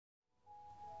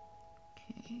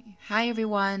Okay. Hi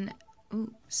everyone.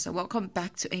 So welcome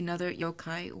back to another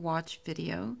Yokai watch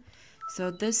video.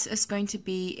 So this is going to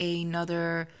be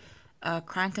another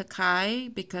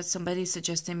Crankakai because somebody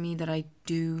suggested me that I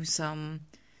do some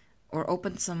or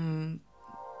open some,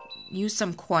 use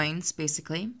some coins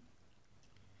basically.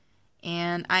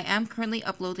 And I am currently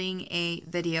uploading a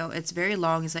video. It's very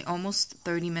long. It's like almost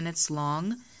 30 minutes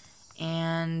long,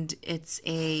 and it's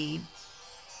a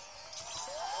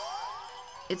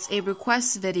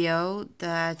request video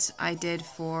that I did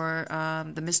for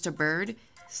the Mr. Bird,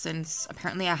 since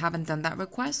apparently I haven't done that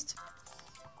request.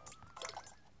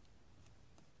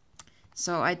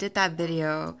 So I did that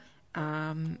video,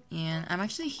 and I'm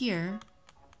actually here.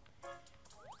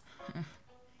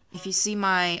 If you see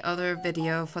my other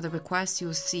video for the request,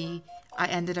 you'll see I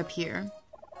ended up here.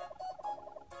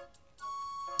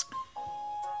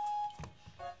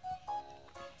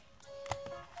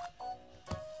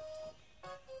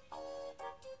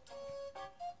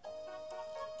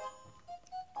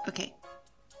 Okay,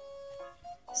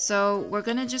 so we're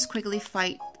gonna just quickly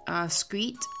fight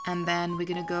Screet, and then we're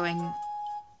gonna go and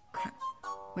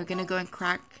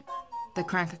crack the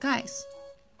Crankakais.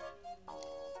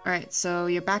 Alright, so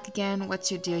you're back again. What's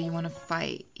your deal? You want to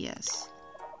fight? Yes.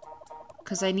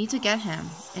 Because I need to get him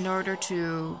in order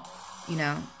to, you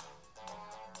know,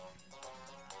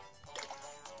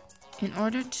 in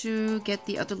order to get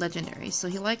the other legendary. So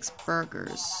he likes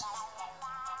burgers.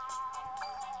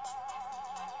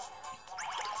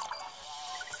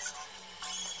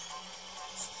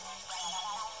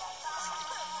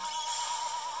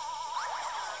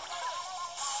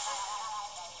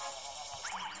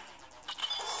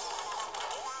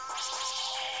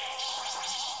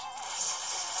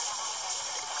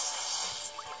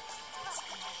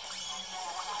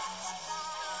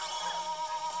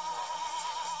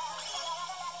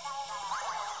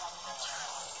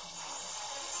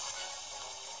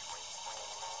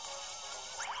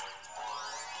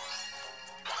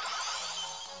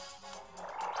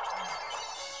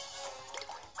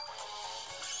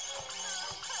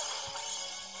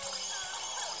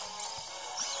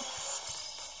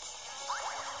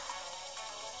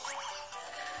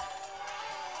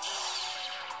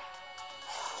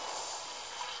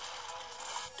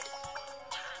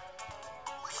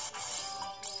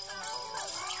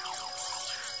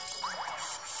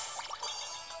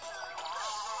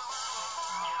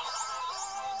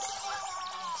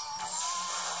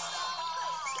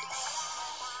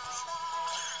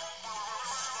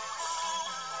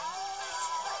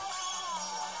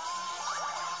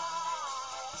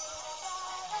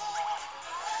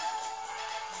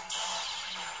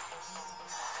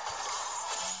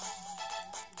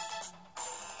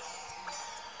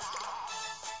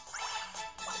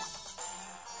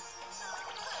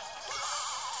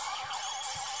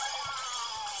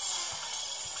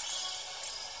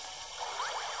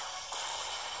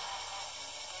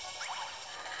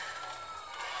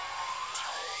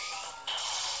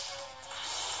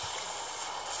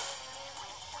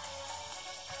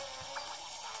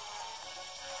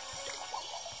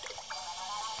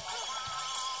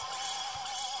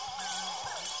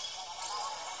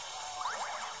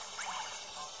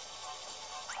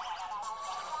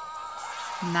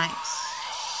 Nice.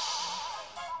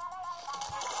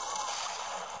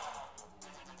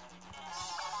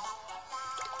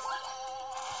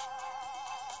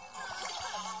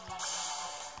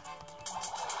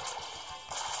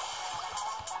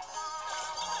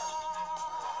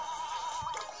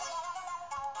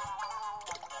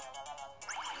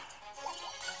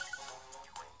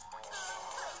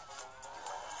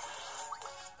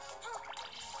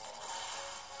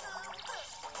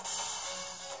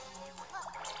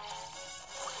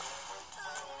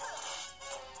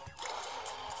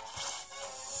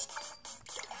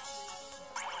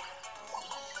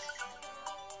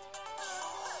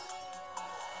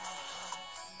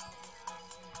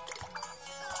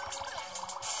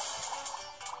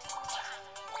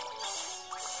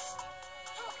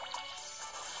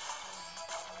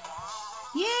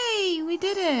 Yay, we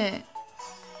did it!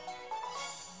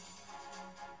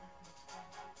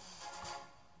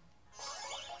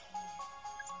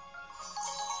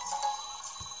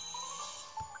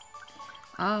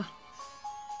 Ah.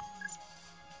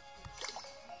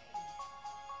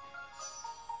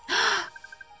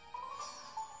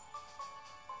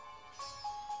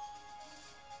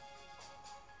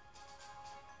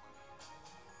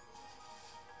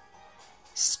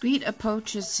 Screet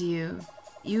approaches you.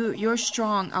 You're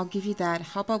strong, I'll give you that.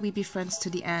 How about we be friends to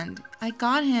the end? I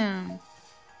got him!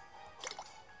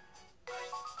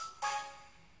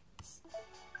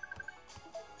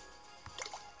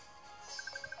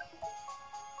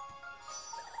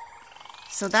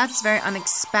 So that's very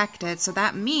unexpected. So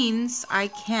that means I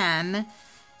can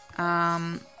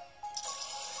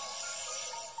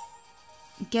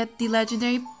get the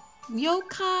legendary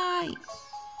Yokai.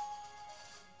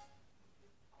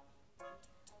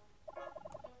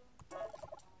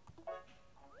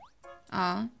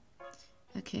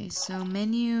 Okay, so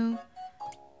menu,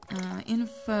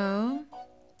 info.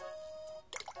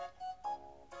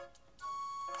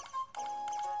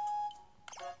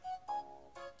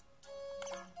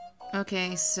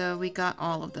 Okay, so we got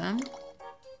all of them.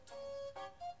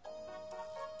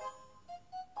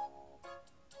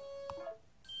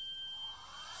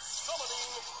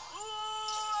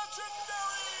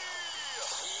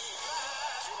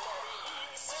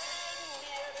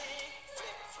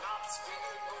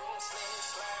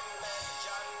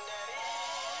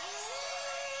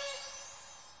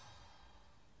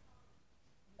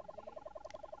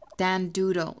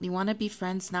 Dandoodle, you want to be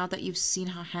friends now that you've seen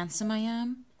how handsome I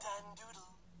am?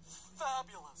 Dandoodle,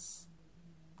 fabulous.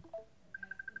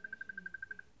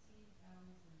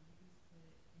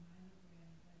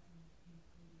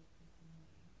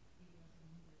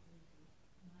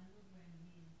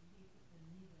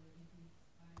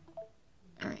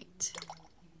 All right.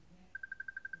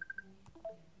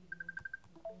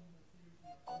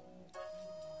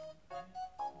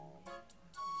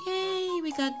 Yay,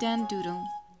 we got Dandoodle.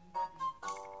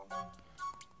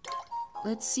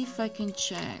 Let's see if I can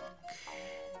check.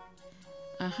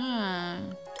 Aha.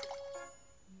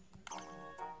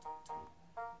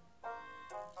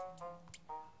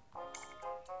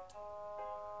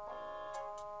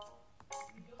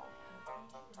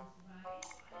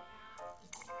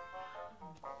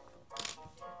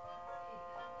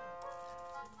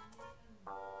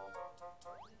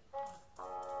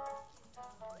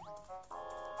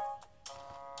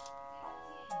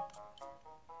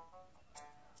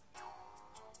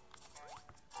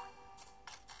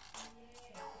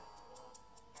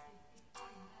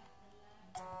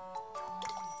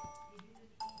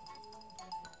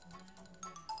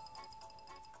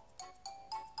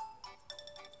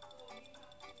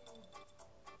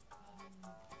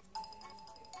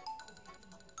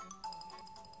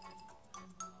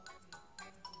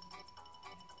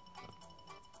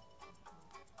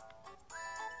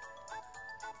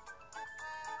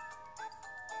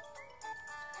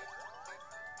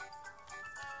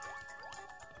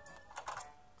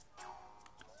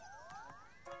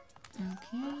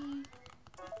 Okay.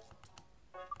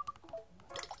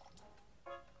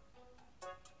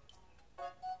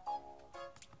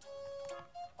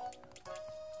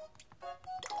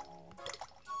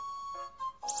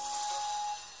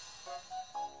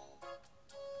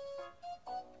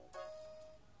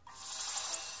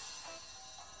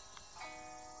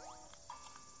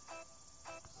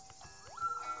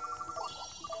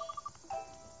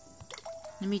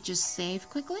 Let me just save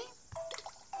quickly.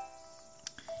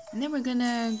 And then we're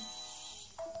gonna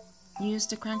use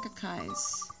the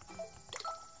Crankakais.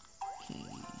 Okay.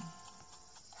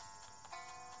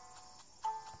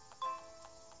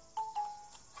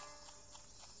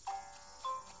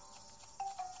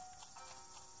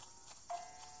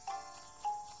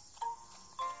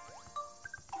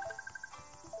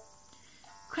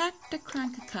 Crack the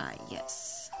Crankakai,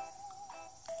 yes.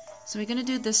 So we're gonna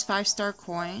do this 5-star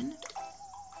coin.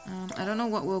 I don't know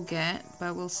what we'll get,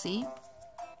 but we'll see.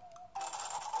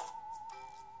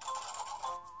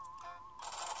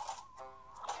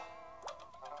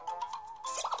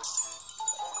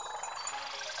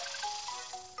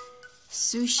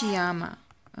 Sushiyama.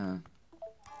 Oh.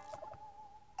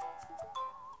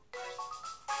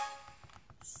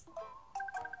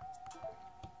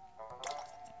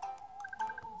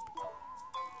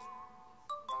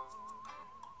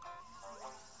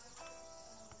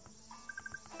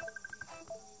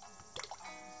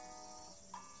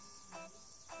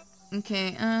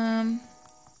 Okay,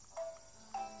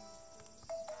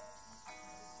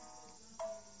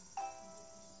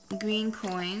 green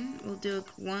coin. We'll do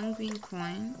one green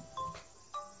coin.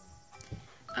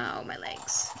 Oh, my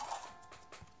legs.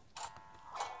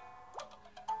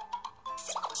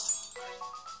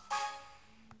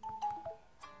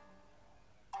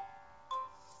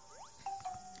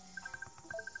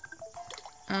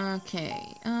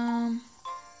 Okay, and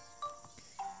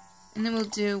then we'll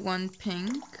do one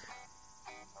pink.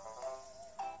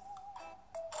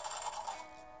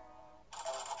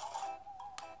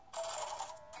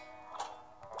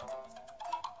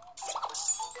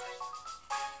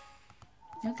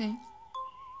 Okay.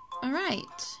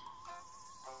 Alright.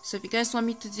 So if you guys want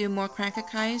me to do more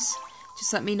Crankakais,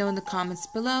 just let me know in the comments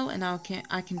below and I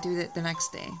can do that the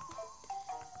next day.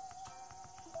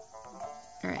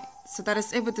 Alright, so that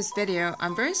is it with this video.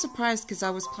 I'm very surprised because I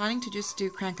was planning to just do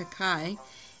Crank-a-kai,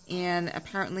 and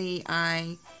apparently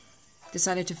I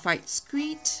decided to fight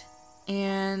Screet,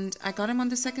 and I got him on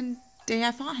the second day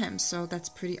I fought him, so that's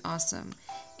pretty awesome.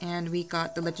 And we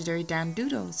got the legendary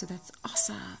Dandoodle, so that's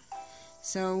awesome.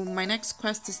 So my next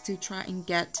quest is to try and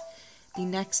get the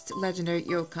next legendary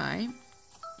yokai,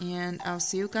 and I'll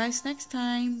see you guys next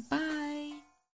time. Bye!